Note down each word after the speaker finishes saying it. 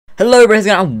Hello everyone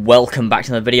and welcome back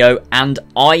to another video, and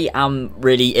I am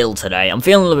really ill today. I'm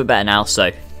feeling a little bit better now,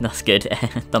 so that's good.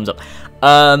 Thumbs up.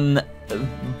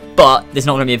 But there's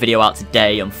not going to be a video out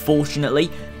today,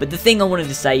 unfortunately. But the thing I wanted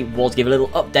to say was give a little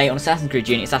update on Assassin's Creed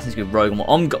Unity, Assassin's Creed Rogue, and what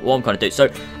I'm going to do. So,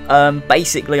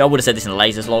 basically, I would have said this in a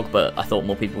Lasers log, but I thought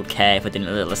more people would care if I did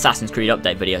a little Assassin's Creed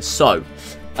update video. So,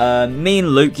 me and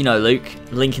Luke, you know Luke,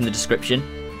 link in the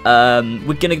description.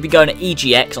 We're going to be going to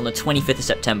EGX on the 25th of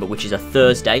September, which is a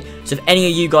Thursday. So if any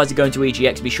of you guys are going to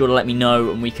EGX, be sure to let me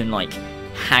know, and we can, like,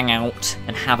 hang out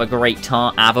and have a great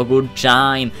time, have a good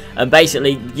time. And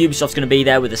basically, Ubisoft's going to be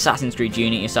there with Assassin's Creed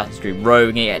Unity, Assassin's Creed Rogue,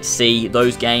 and you get to see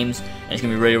those games, and it's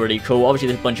going to be really, really cool. Obviously,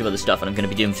 there's a bunch of other stuff, and I'm going to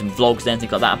be doing some vlogs there and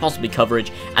things like that, and possibly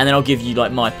coverage, and then I'll give you,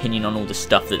 like, my opinion on all the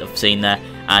stuff that I've seen there.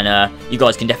 And you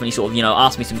guys can definitely sort of, you know,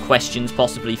 ask me some questions,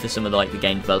 possibly for some of the, like, the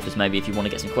game developers, maybe if you want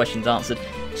to get some questions answered,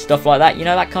 stuff like that, you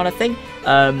know, that kind of thing,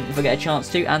 if I get a chance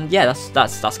to. And yeah,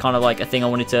 that's kind of like a thing I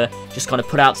wanted to just kind of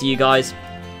put out to you guys.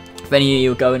 If any of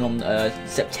you are going on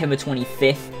September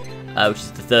 25th, which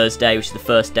is the Thursday, which is the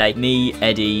first day, me,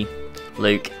 Eddie,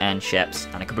 Luke, and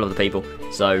Sheps, and a couple of other people.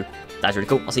 So that's really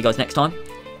cool. I'll see you guys next time.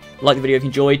 Like the video if you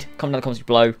enjoyed, comment down in the comments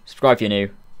below, subscribe if you're new.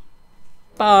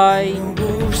 Bye.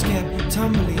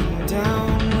 Tumbling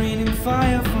down, raining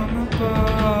fire from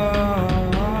above.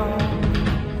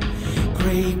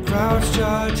 Great crowds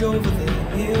charge over the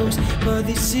hills, but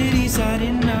the city's had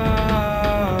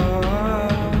enough.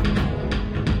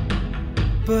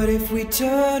 But if we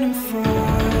turn and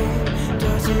fight,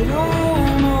 does it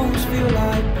almost feel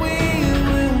like we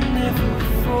will never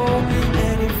fall?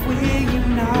 And if we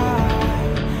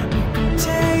unite, we can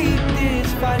take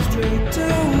this fight straight to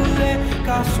their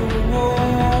castle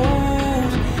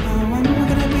walls. How am I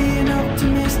gonna be an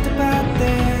optimist about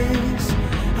this?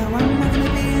 How am I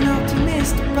gonna be an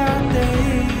optimist about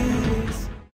this?